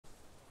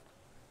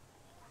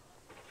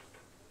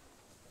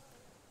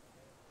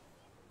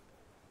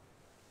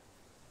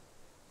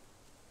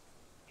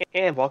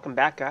And welcome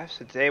back, guys.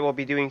 So today we'll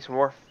be doing some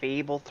more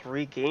Fable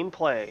 3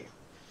 gameplay.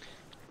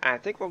 I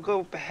think we'll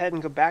go ahead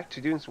and go back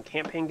to doing some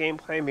campaign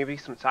gameplay, maybe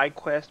some side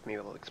quests, maybe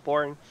a little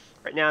exploring.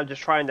 Right now I'm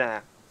just trying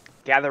to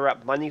gather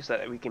up money so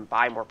that we can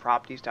buy more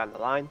properties down the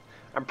line.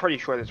 I'm pretty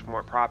sure there's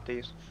more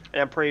properties,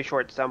 and I'm pretty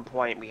sure at some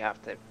point we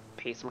have to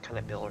pay some kind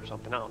of bill or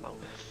something, I don't know.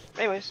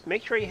 Anyways,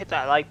 make sure you hit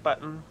that like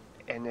button,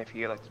 and if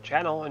you like the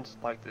channel and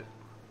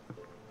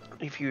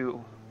if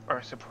you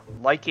are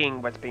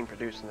liking what's being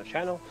produced on the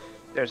channel,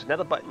 there's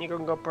another button you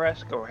can go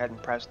press. Go ahead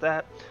and press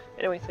that.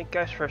 Anyway, thank you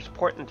guys for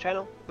supporting the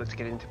channel. Let's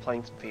get into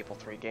playing some Fable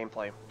 3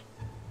 gameplay.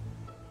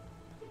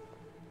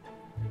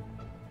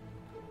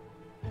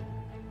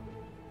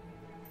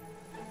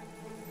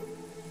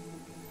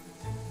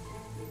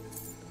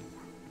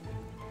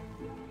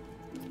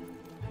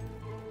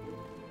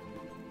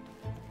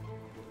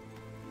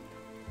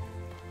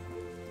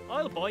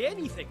 I'll buy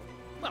anything.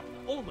 Well,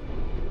 almost.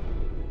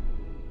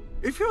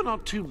 If you're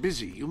not too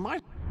busy, you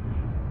might...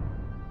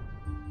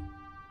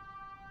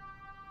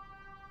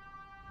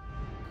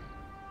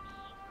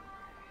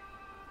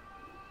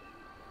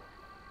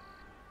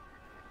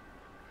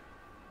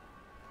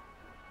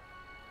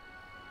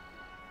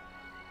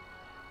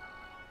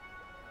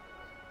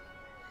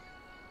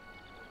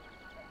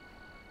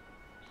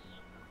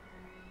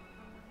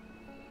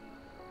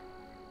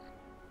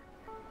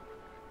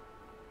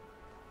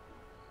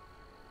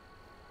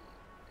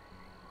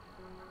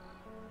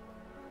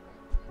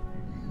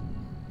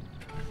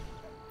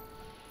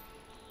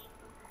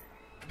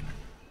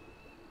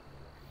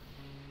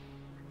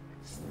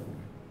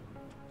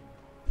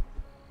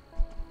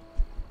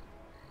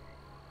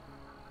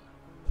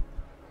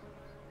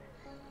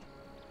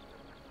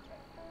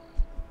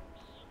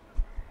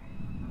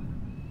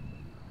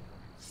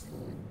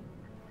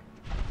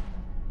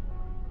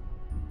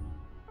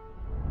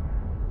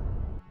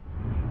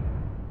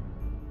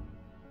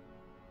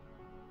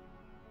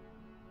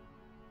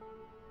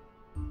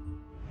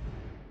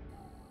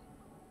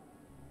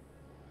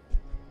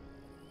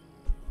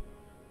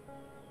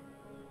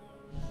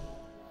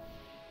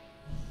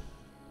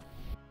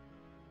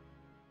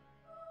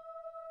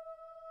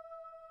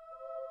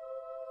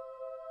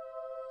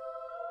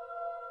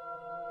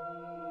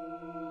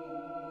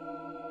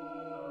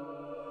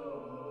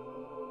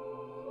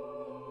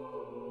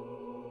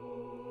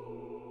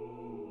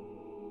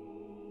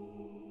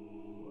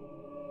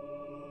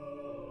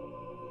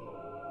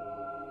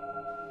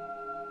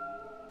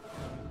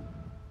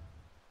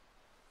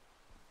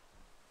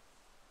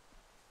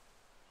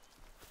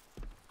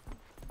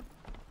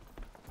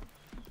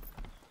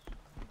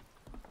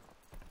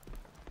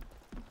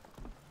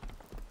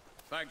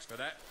 Thanks for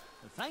that.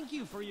 Thank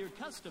you for your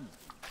custom.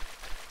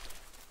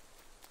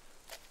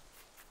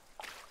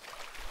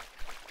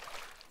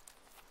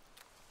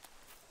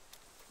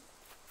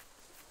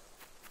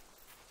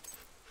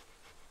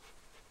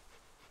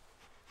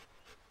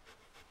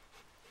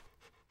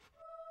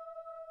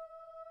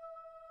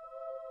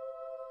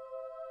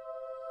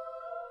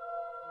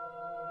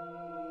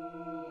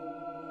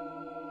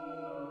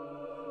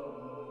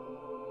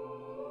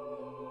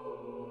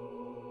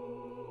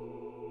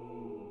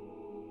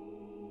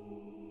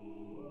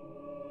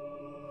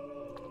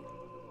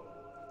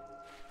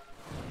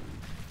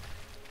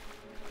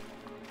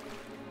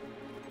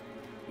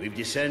 We've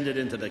descended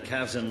into the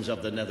chasms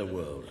of the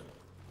netherworld,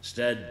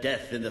 stared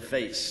death in the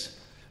face,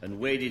 and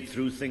waded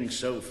through things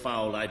so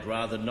foul I'd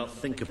rather not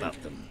think about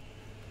them.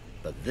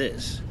 But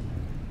this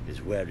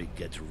is where it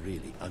gets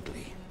really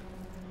ugly.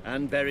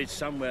 And buried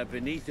somewhere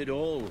beneath it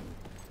all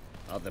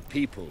are the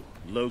people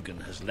Logan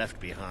has left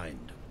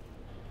behind.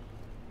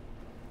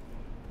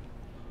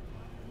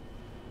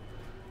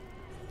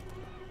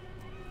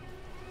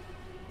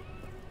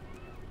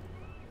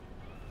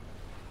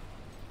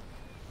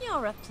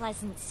 You're a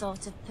pleasant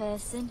sort of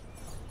person.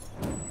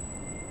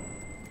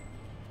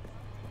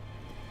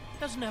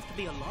 Doesn't have to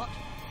be a lot.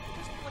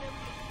 Just whatever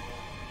you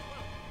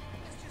well,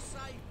 let's just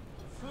say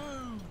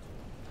food.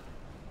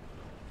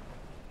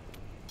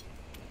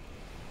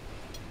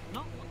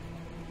 Not what.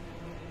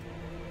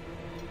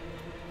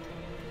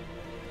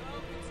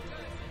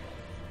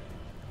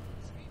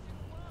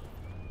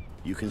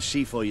 You can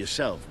see for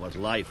yourself what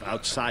life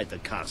outside the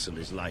castle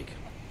is like.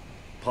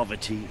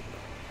 Poverty,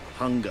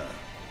 hunger,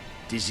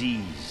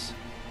 disease.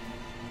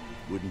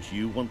 Wouldn't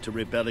you want to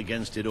rebel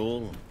against it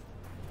all?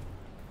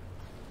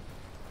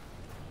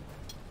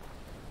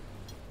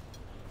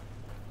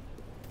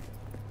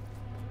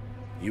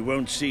 You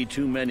won't see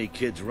too many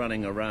kids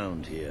running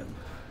around here.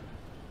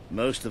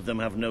 Most of them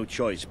have no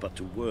choice but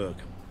to work.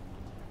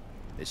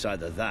 It's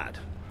either that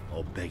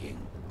or begging.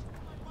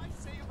 I might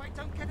see if I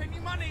don't get any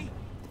money.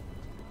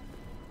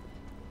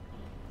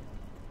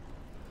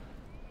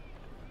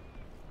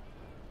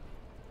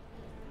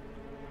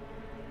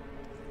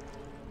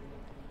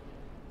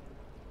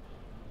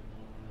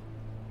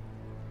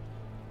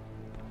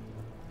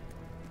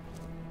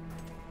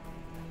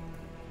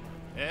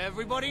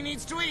 Everybody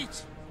needs to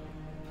eat.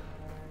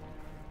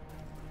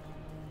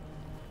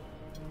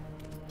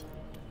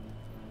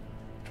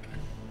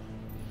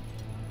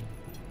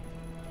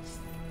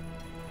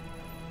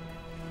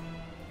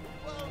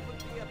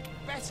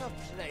 better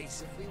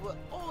place if we were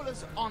all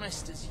as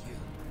honest as you.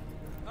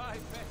 I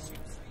bet you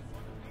sleep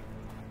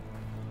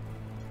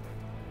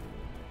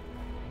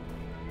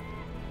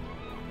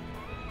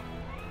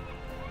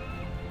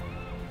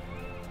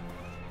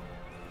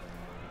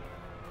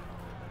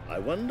on I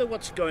wonder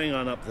what's going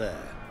on up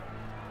there.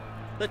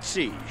 Let's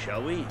see,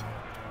 shall we?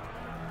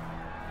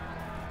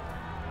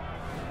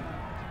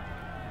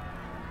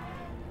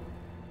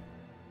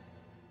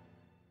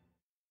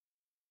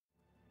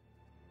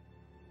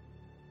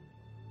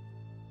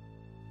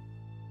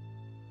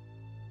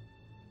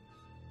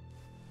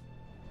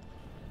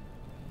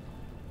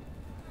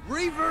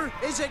 Reaver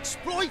is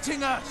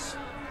exploiting us!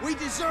 We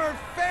deserve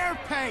fair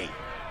pay!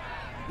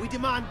 We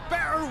demand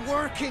better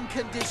working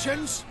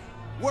conditions!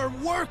 We're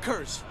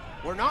workers!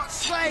 We're not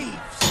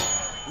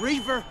slaves!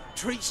 Reaver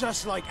treats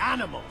us like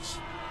animals,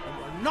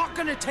 and we're not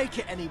gonna take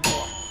it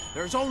anymore.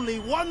 There's only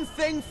one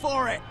thing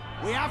for it.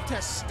 We have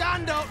to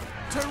stand up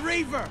to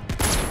Reaver!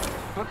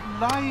 But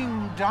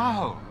lying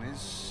down is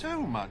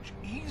so much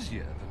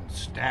easier than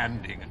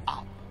standing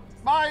up.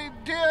 My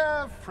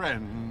dear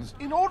friends,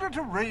 in order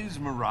to raise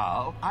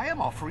morale, I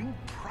am offering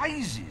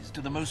prizes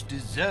to the most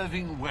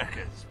deserving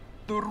workers.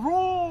 The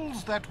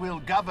rules that will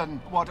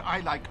govern what I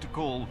like to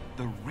call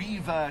the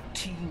Reaver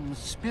Team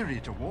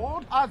Spirit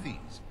Award are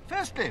these.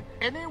 Firstly,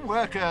 any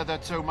worker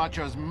that so much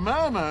as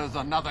murmurs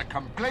another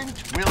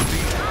complaint will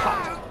be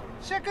shot.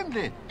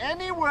 Secondly,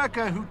 any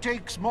worker who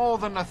takes more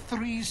than a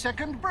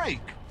 3-second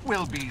break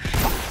will be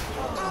shot.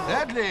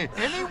 Thirdly,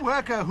 any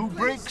worker who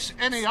breaks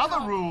any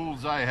other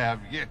rules I have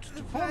yet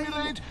to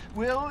formulate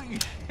will,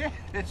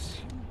 yes,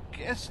 you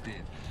guessed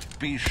it,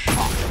 be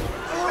shot.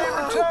 You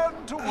may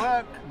return to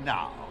work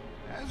now.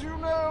 As you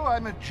know,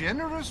 I'm a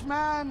generous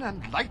man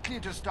and likely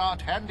to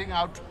start handing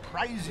out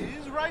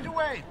prizes right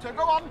away. So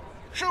go on,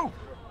 shoo!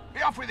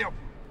 Be off with you!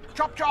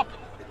 Chop chop!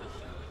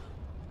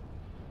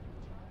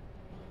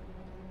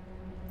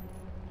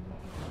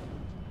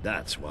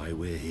 That's why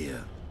we're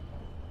here.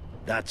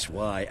 That's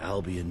why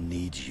Albion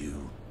needs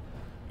you.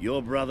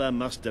 Your brother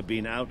must have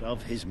been out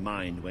of his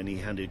mind when he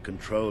handed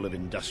control of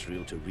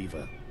Industrial to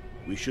Reaver.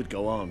 We should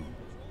go on.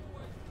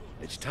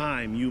 It's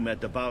time you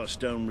met the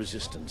Bowerstone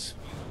Resistance.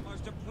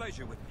 Almost a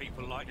pleasure with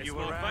people like this. You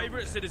were around. a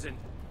favourite citizen.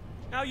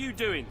 How you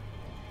doing?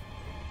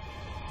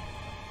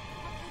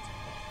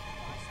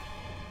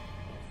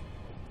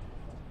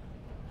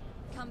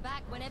 Come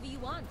back whenever you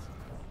want.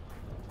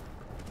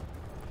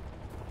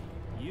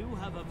 You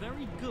have a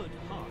very good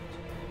heart.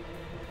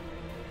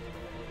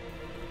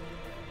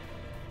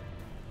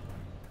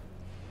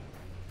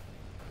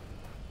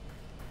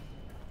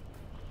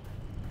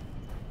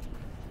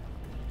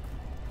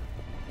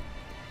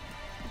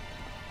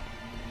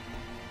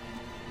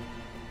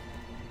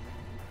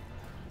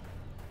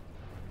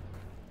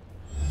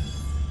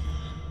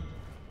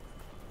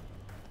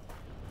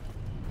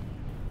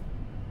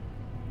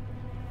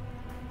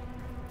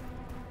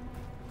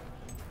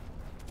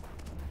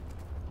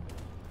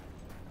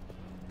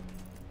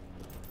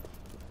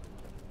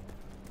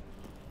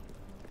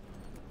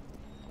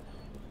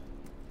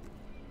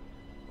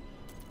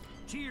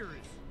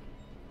 Cheers!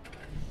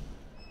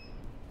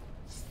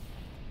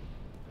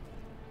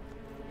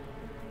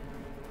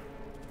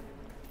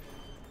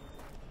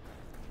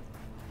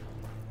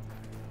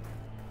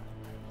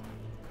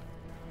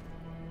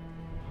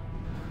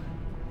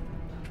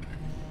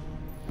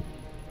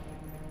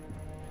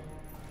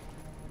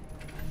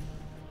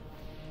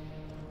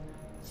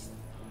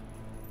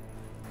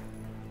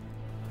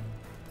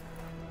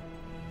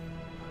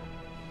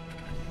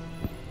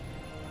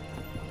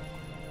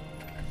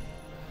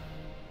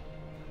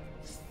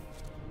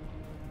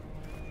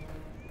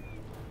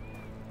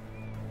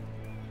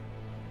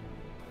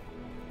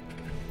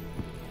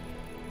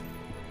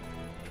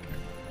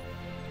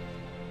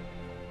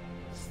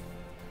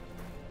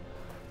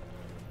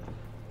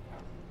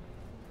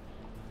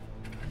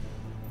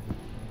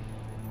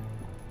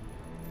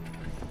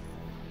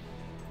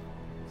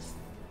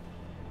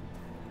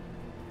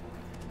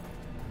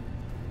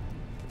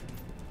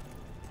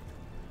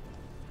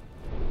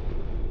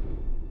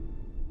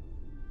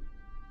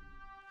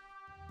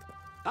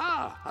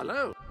 Ah,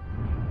 hello.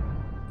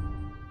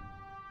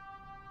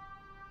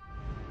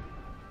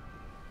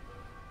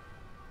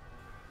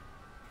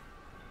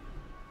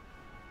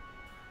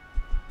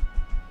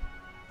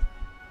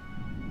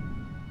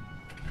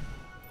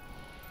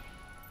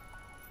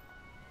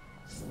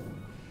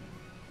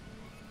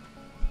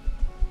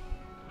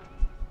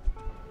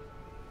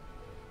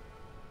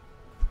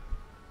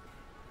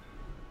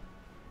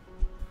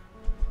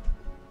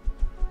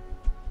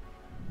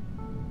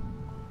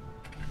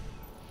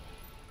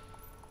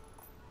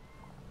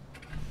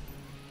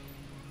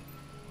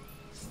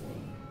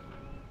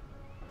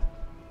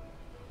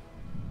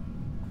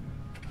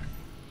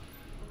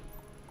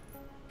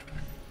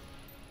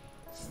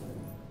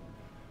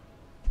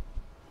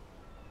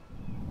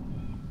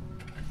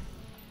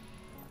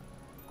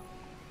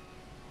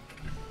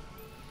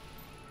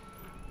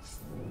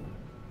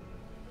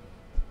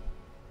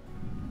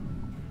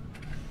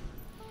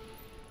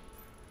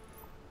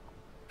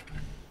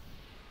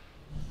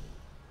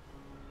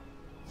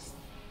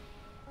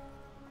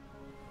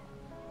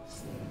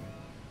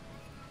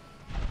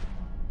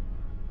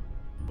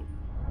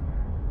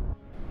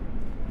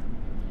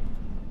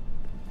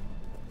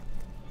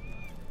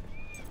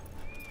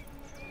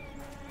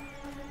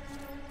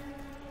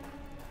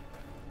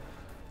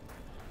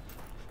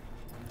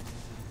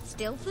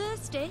 Still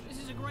thirsty? This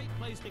is a great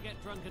place to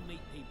get drunk and meet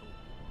people.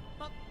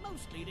 But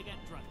mostly to get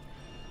drunk.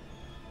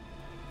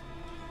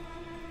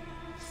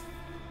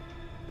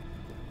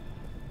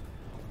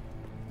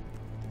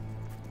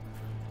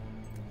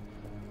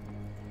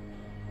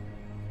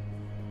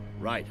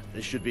 Right,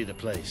 this should be the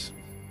place.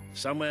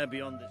 Somewhere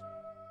beyond this...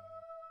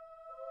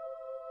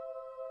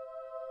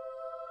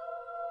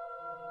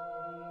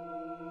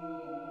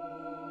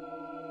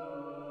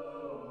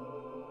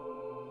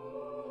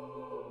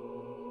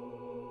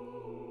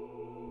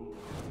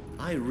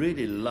 I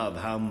really love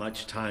how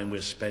much time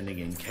we're spending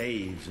in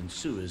caves and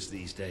sewers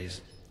these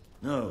days.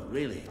 No,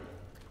 really.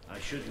 I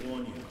should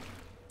warn you.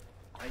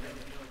 I don't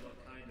know what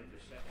kind of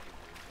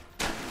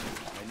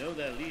reception. I know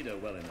their leader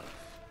well enough.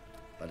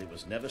 But it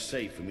was never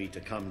safe for me to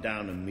come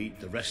down and meet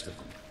the rest of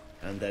them.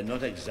 And they're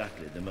not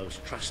exactly the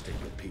most trusting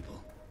of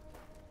people.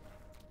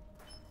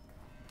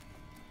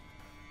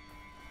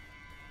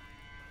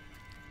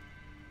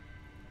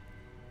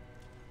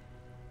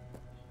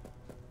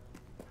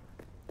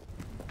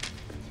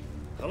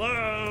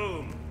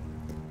 Hello?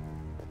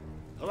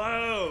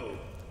 Hello?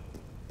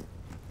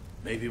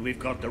 Maybe we've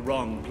got the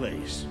wrong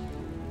place.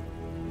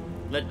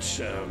 Let's,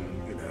 you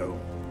know,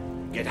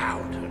 get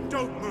out and...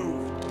 Don't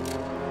move!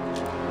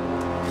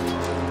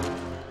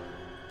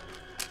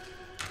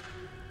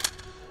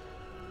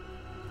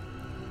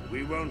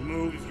 We won't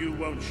move if you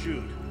won't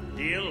shoot.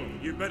 Deal?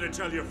 You better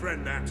tell your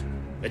friend that.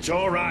 It's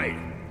all right.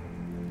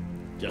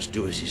 Just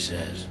do as he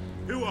says.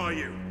 Who are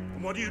you?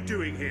 And what are you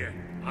doing here?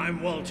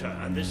 I'm Walter,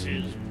 and this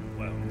is...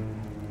 well,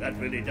 that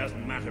really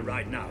doesn't matter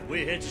right now.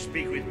 We're here to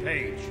speak with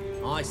Paige.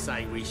 I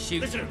say we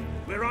shoot. Listen,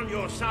 we're on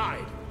your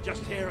side.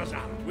 Just hear us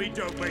out. We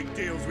don't make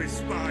deals with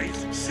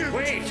spies. Shoot!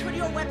 Wait! Put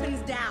your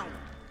weapons down.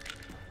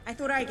 I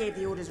thought I gave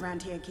the orders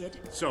round here, kid.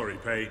 Sorry,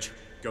 Paige.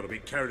 Gotta be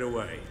carried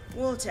away.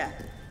 Walter,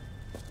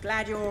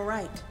 glad you're all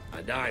right.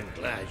 And I'm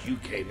glad you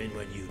came in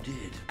when you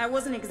did. I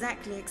wasn't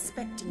exactly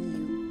expecting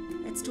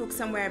you. Let's talk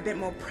somewhere a bit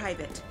more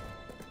private.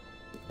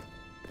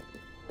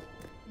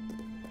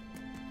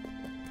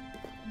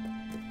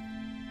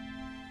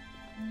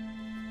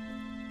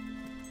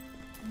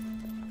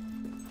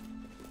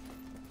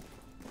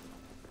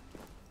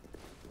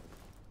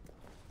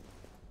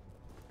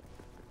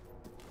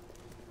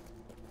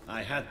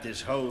 I had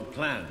this whole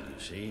plan,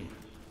 you see.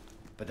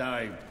 But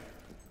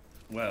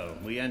well,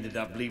 we ended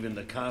up leaving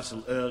the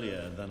castle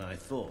earlier than I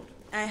thought.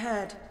 I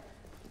heard.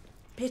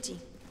 Pity.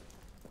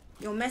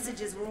 Your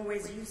messages were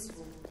always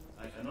useful.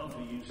 I can offer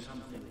you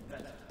something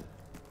better.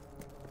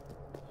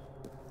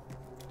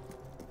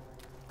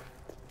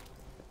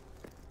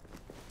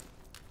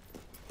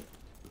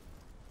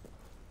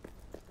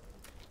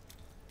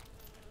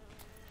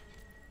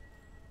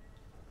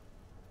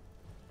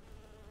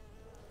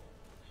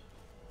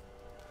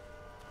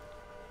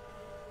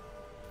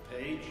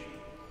 Paige,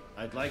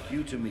 I'd like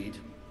you to meet...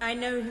 I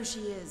know who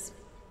she is.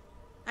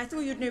 I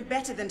thought you'd know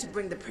better than to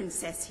bring the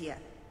princess here.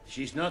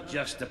 She's not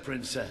just a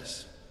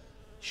princess.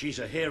 She's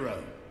a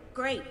hero.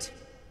 Great.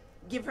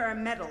 Give her a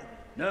medal.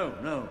 No,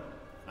 no.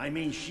 I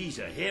mean she's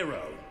a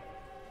hero.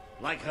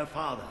 Like her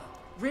father.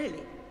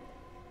 Really?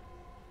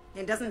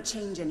 It doesn't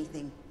change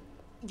anything.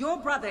 Your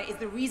brother is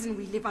the reason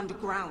we live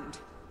underground.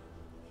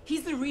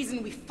 He's the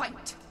reason we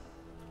fight.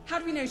 How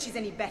do we know she's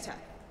any better?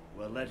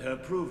 Well, let her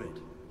prove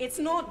it. It's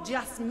not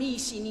just me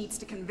she needs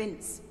to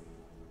convince.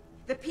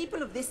 The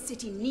people of this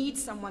city need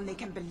someone they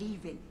can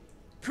believe in.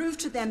 Prove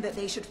to them that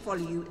they should follow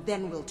you,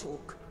 then we'll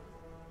talk.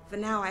 For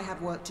now, I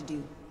have work to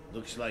do.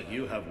 Looks like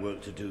you have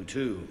work to do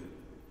too.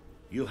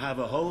 You have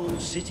a whole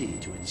city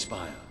to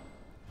inspire.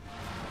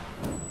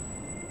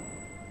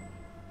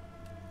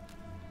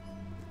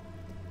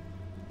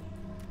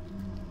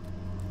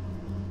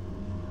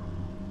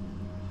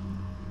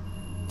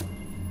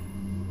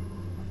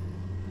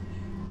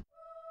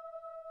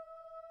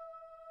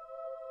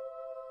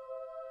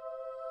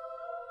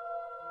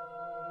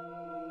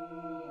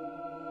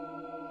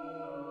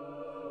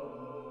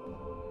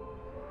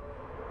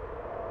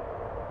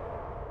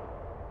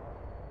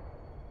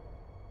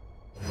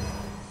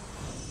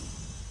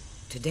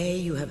 Today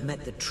you have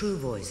met the true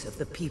voice of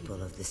the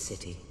people of this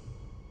city.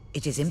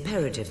 It is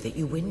imperative that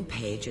you win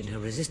Paige and her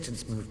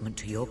resistance movement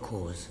to your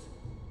cause.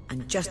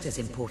 And just as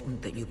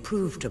important that you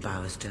prove to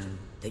Bowerstone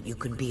that you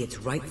can be its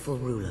rightful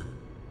ruler.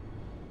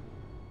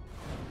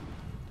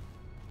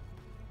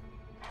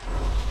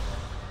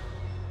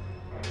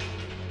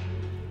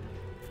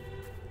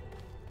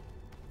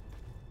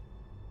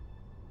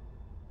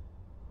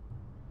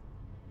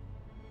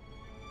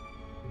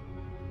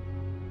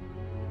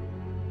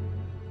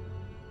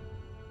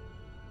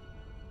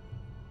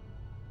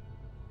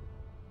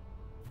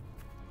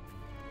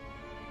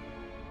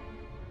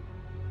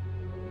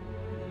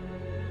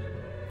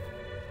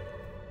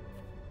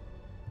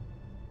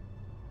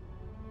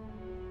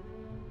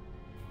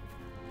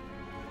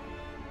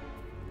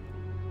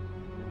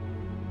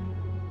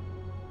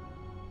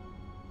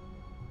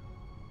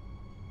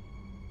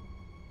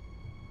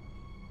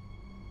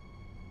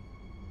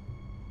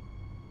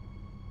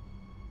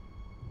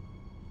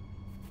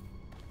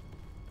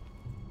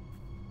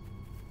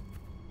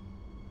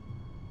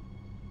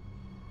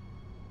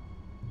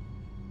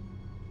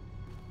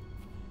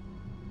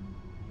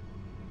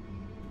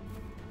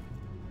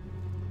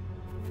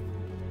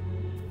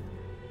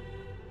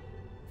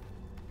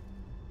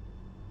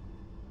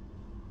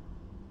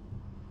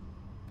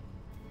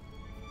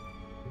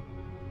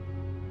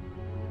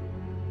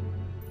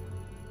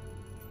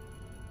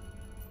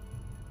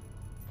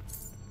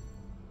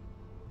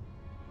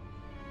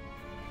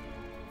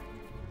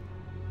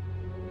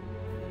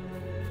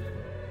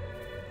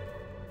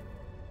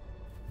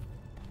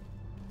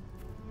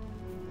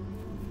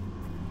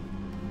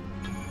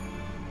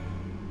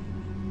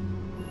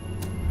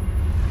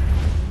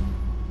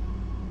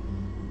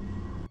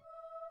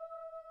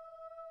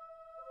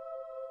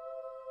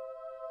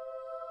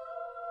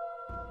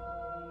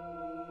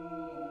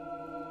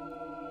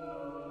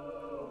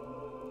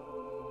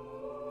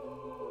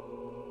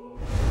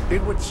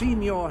 It would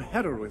seem your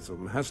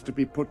heroism has to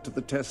be put to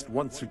the test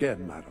once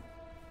again, madam.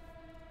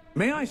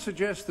 May I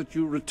suggest that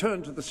you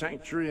return to the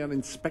sanctuary and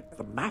inspect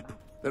the map?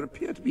 There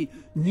appear to be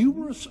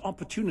numerous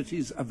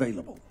opportunities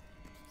available.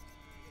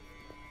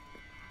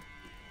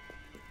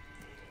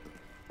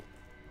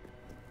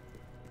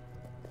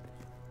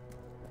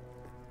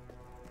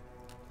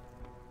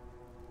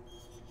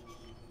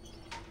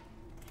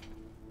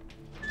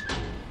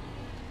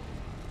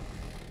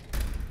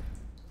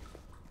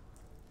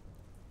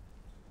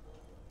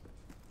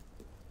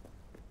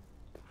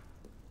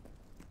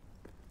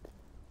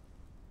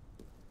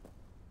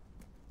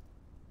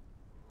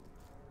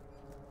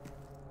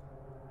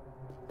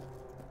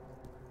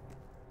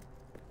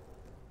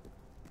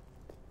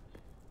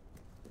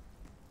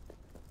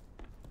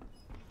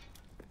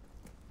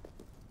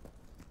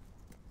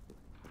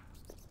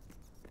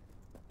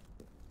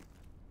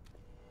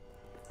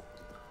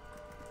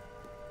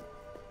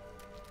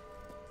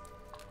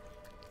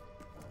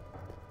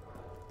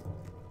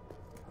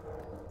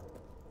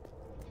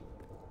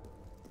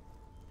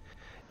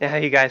 Now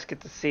you guys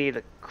get to see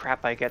the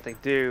crap I get to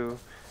do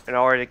in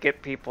order to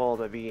get people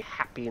to be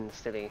happy in the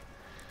city.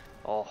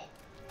 Oh,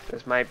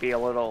 this might be a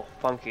little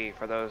funky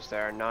for those that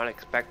are not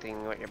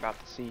expecting what you're about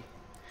to see.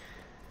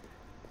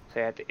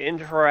 So you have to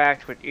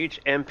interact with each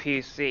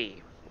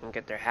NPC and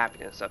get their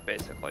happiness up,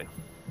 basically.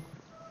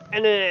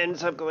 And then it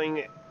ends up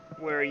going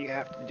where you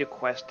have to do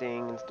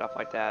questing and stuff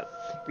like that.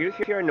 If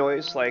you hear a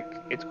noise like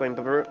it's going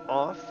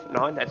off and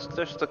on, that's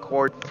just the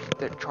cord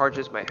that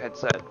charges my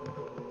headset.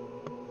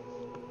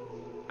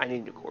 I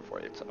need a new cord for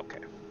it. It's okay.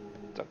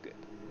 It's all good.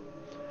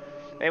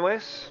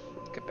 Anyways,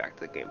 let's get back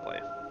to the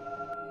gameplay.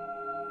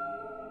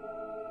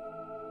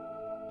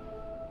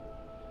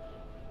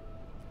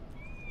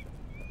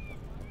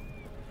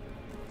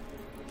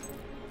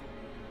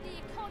 The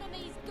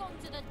economy's gone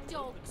to the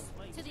dogs.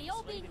 To the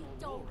obbing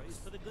dogs.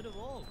 For the good of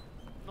all.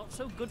 Not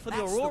so good for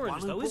That's the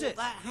Aurorans, though, is it?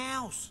 That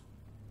house.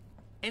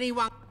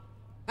 Anyone?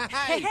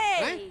 Hey!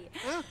 Hey!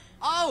 Huh?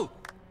 Oh!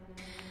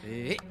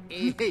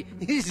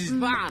 This is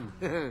fun.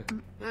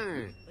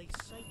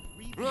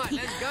 Right,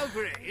 let's go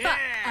for it. Yeah.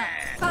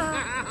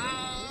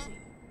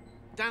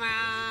 Ta-da!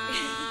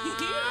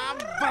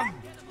 Bum.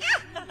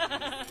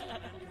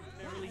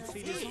 Barely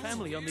feed his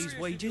family on these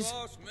wages.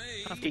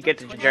 You get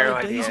the general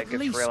idea. It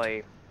gets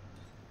really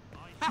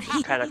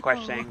kind of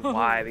questioning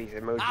why these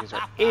emojis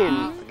are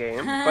in the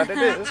game, but it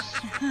is.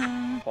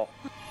 Oh.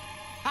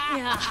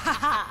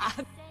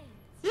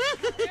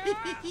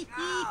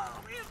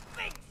 Oh, you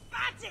big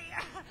fatty!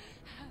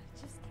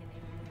 Just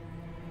kidding.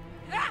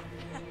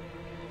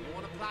 You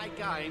want to play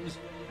games,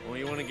 or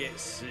you want to get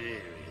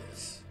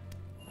serious?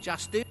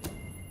 Just do.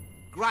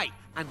 Great,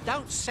 and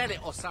don't sell it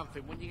or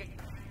something when you get.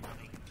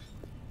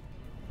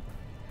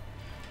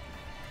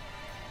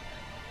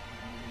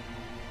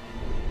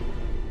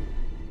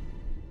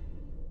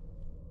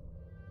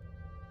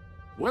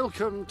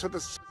 Welcome to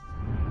the...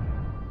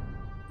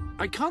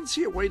 I can't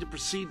see a way to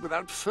proceed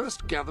without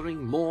first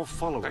gathering more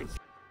following.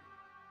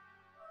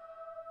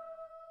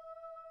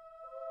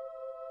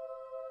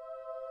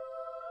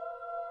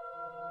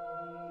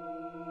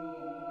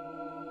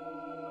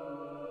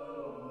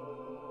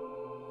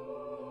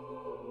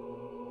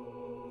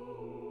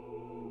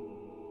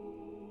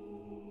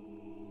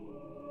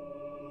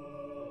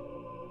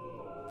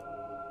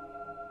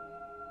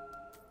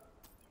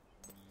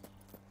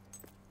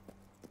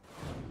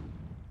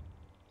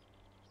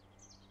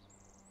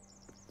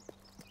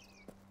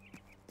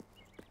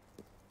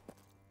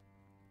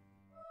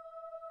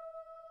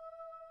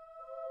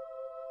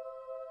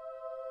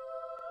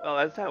 Well,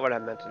 that's not what I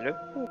meant to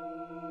do.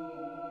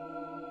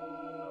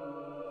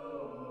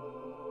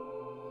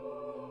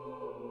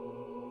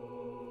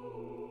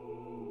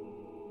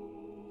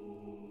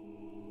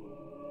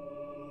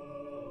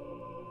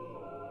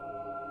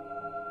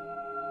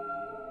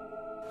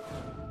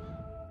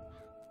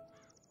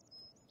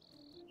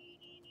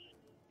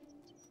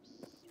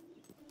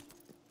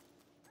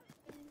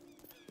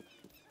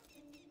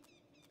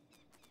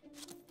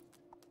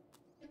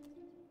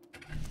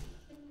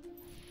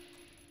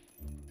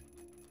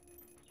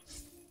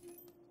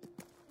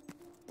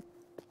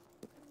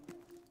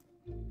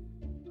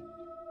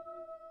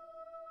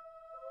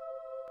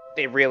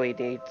 They really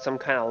need some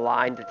kind of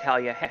line to tell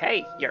you,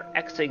 hey, you're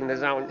exiting the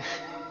zone.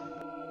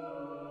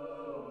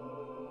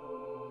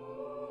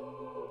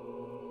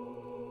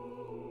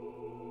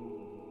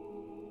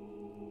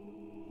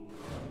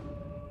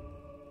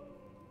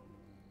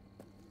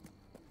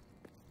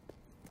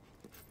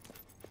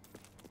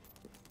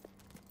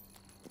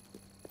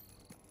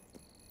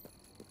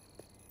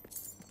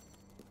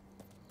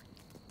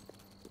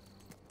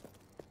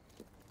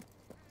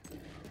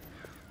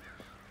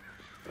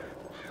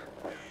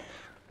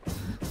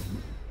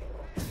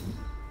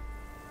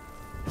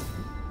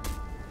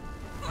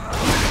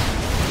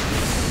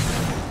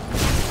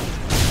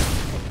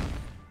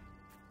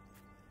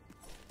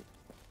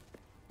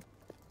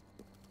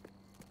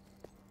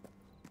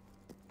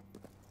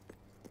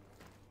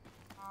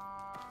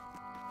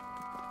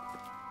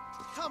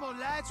 Come on,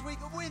 lads, we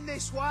can win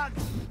this one.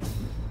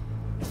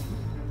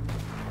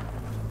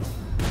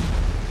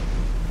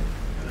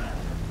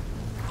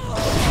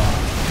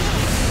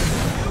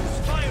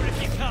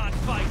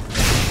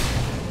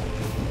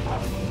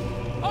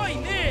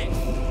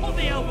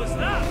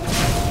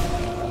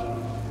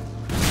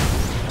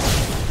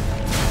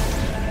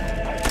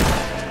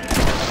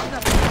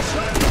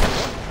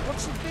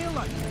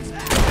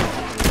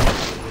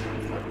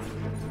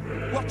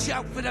 Watch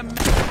out for the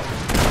men!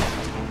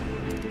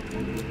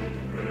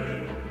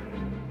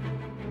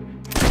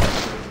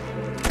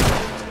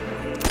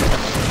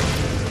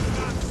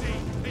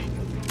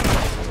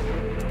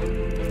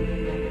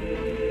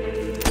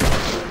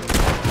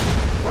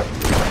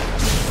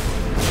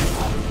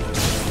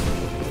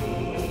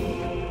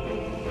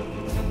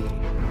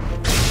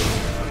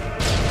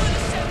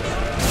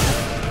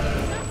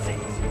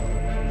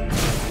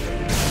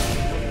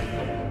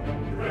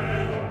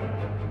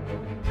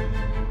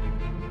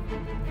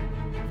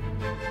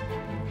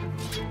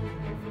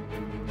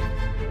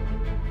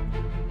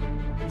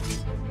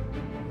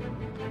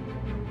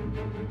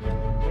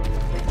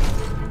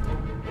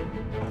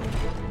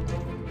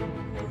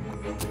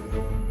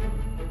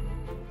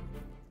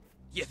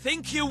 You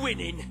think you're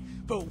winning,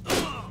 but...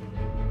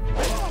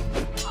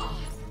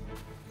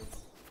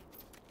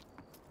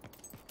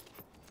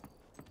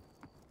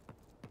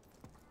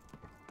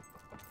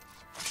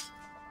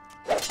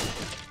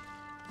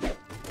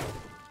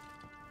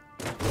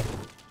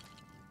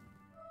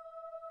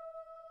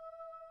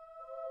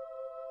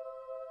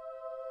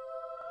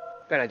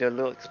 Gotta do a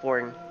little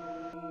exploring.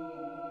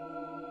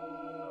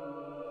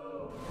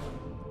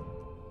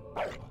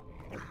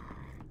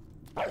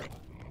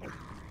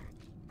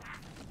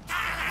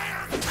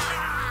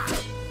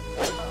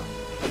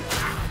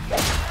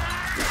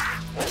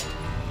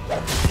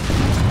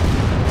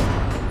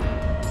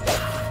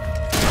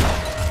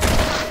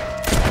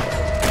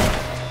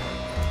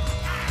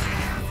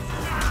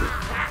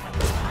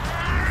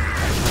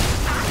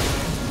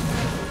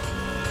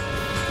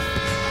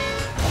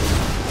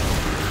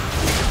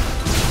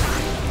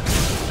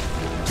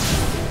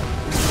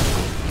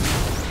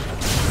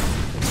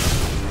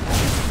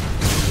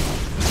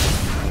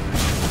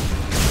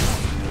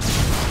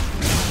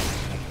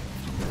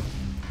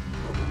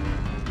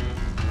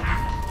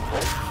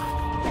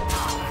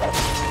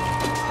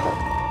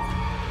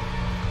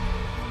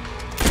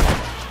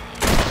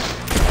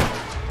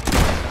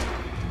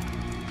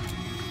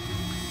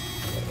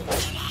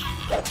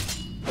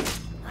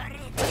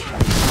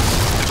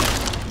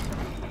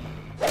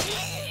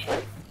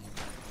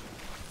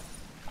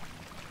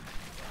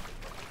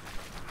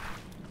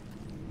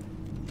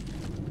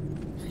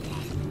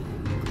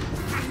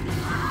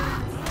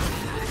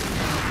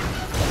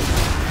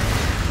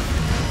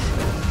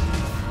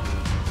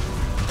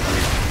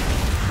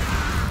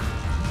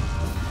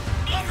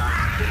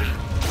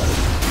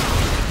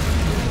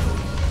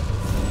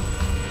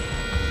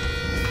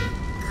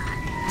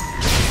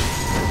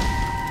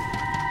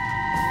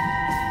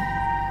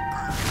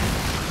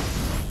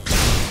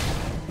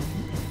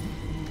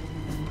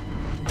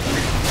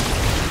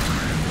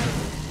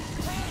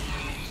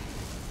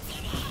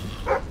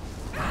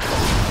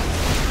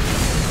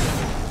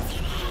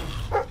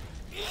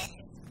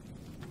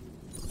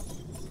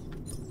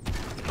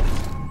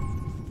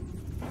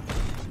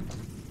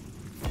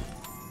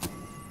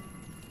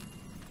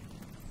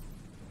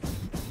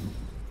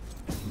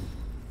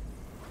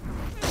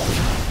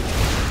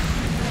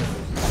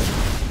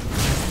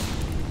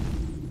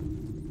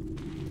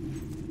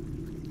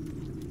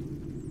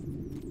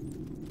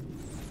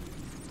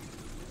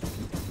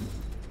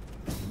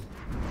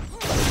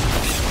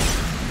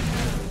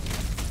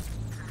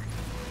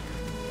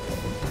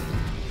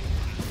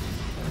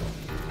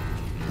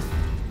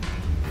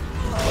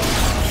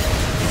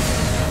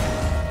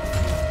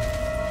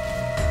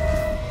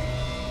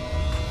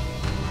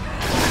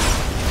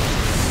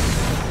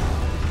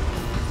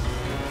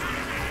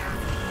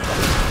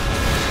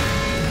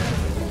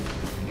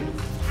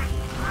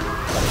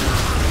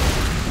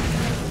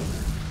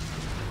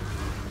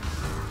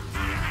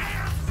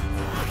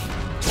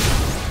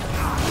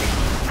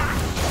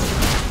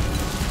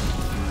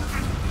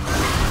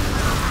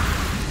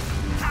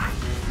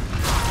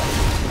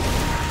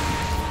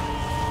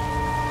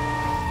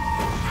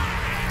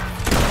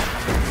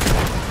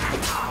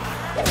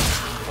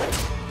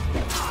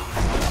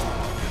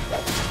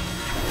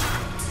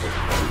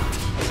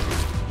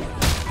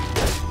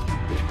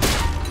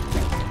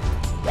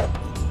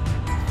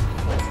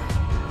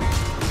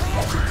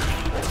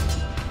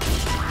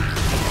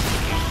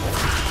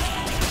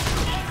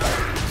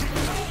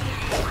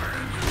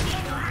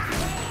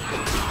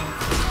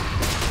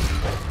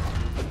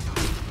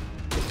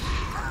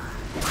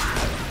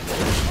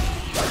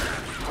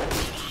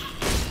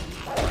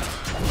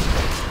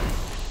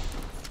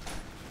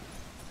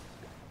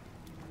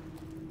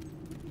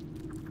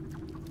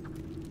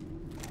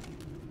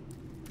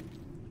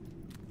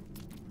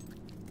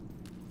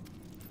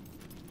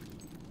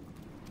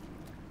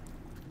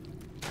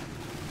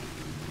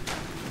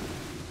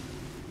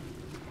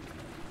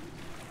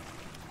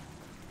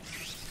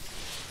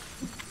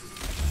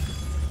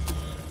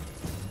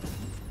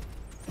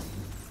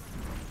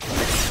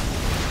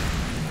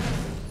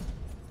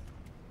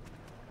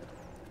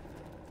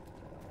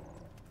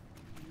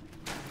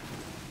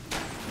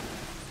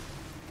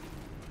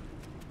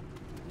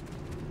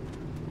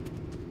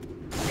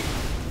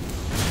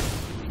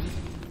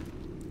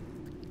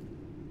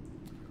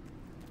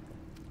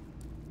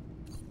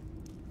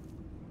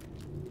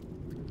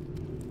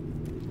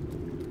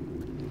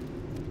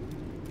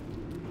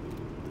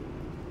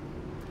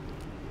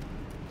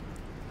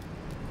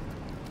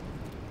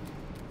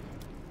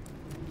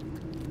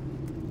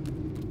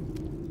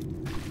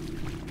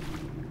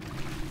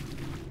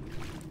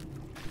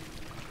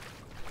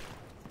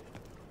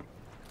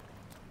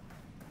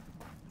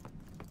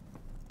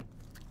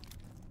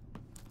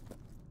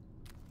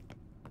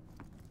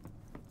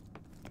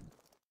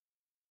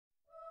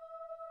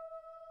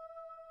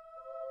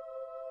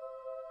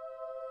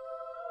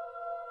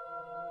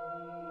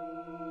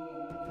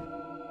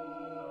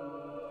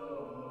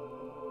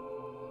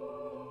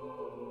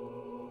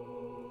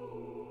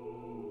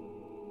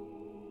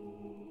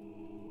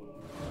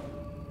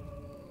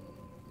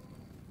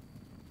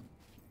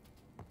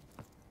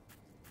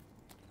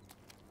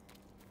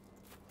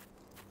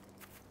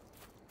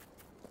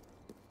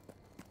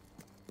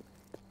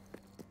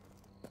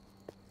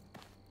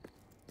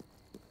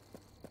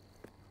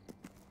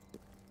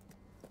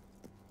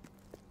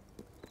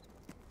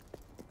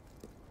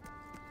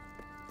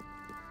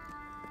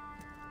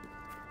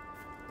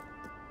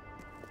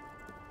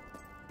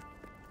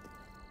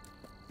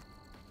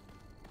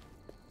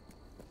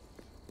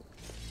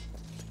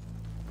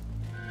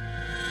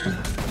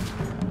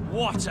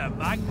 What a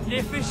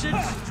magnificent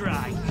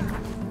strike!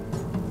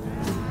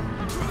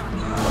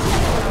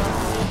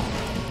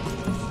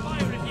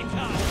 Fire if you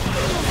can!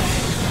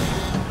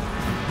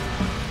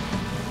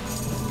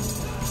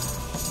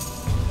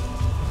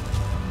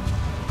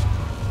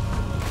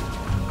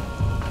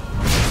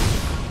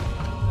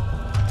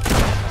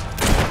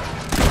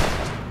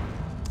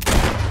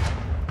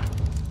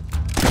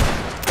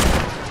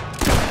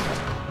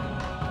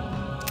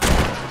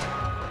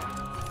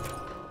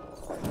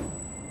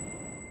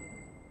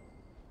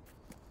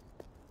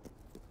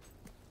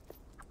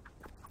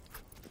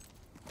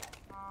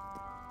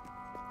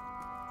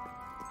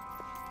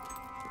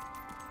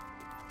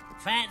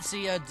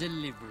 Fancy a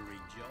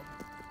delivery job?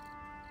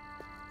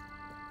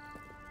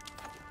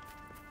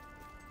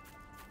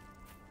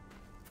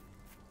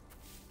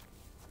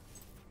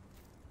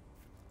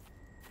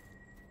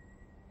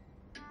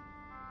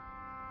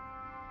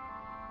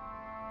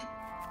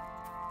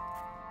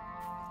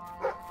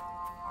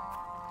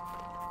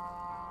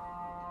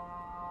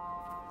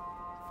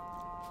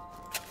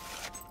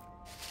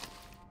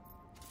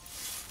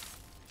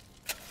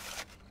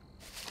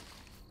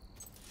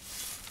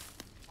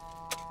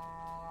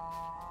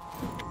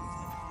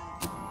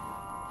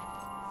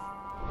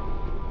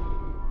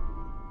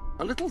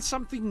 A little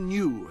something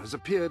new has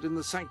appeared in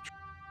the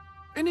sanctuary.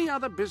 Any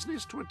other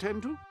business to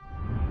attend to?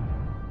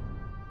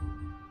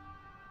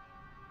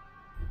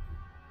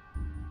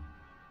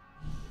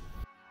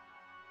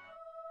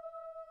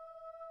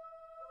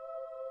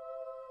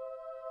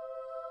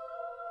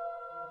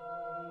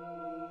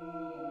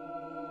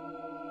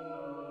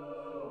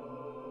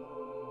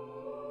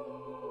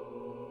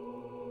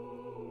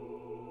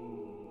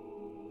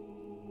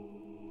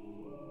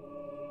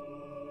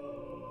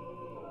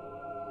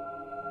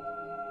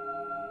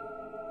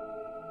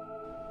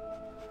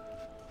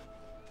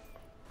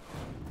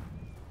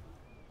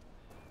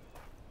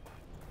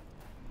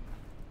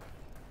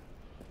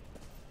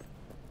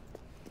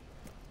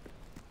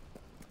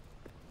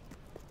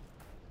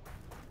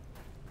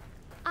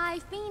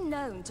 I've been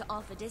known to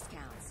offer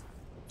discounts.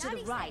 To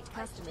the right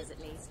customers,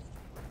 at least.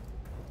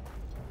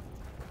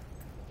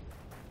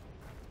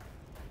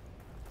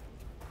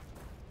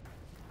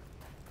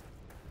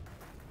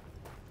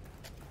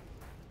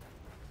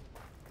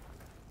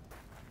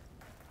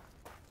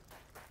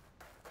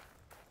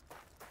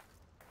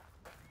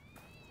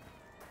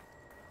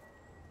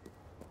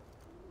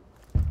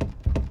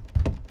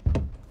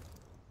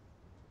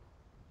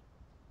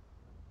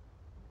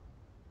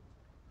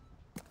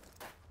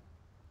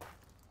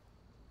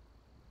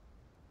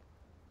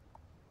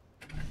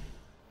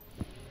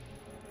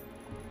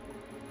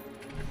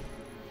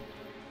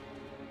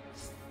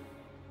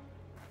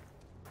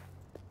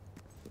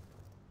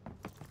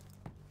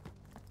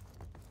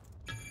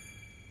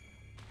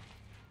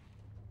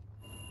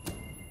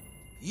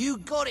 You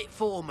got it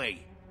for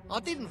me. I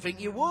didn't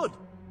think you would.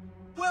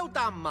 Well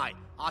done, mate.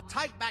 I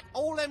take back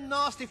all them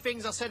nasty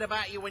things I said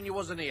about you when you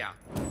wasn't here.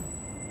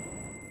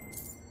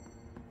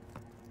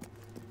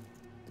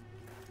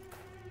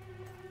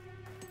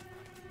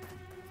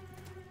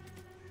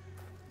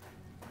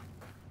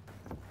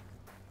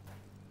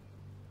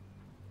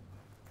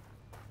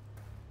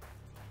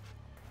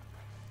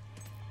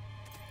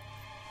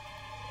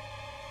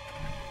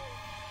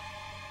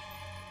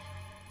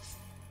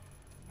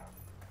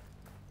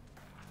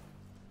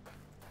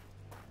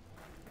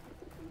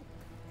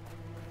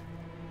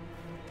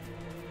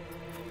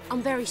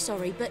 I'm very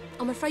sorry, but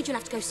I'm afraid you'll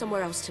have to go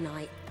somewhere else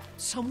tonight.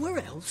 Somewhere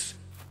else?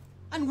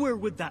 And where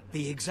would that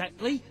be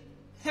exactly?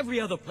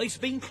 Every other place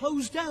being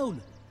closed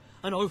down.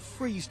 And I'll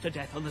freeze to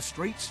death on the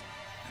streets.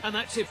 And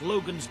that's if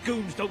Logan's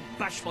goons don't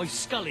bash my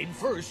skull in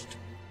first.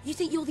 You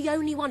think you're the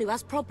only one who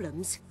has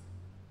problems?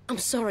 I'm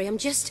sorry, I'm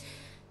just...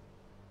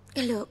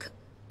 Look,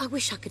 I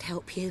wish I could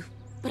help you,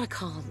 but I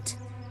can't.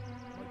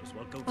 Might as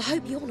well go I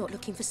hope you're not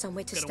looking for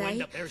somewhere to Gonna wind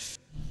stay. up there.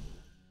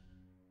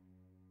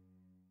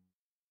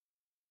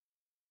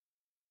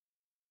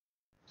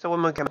 So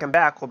when we come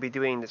back, we'll be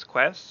doing this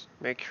quest.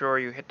 Make sure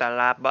you hit that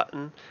like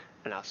button,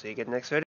 and I'll see you again next video.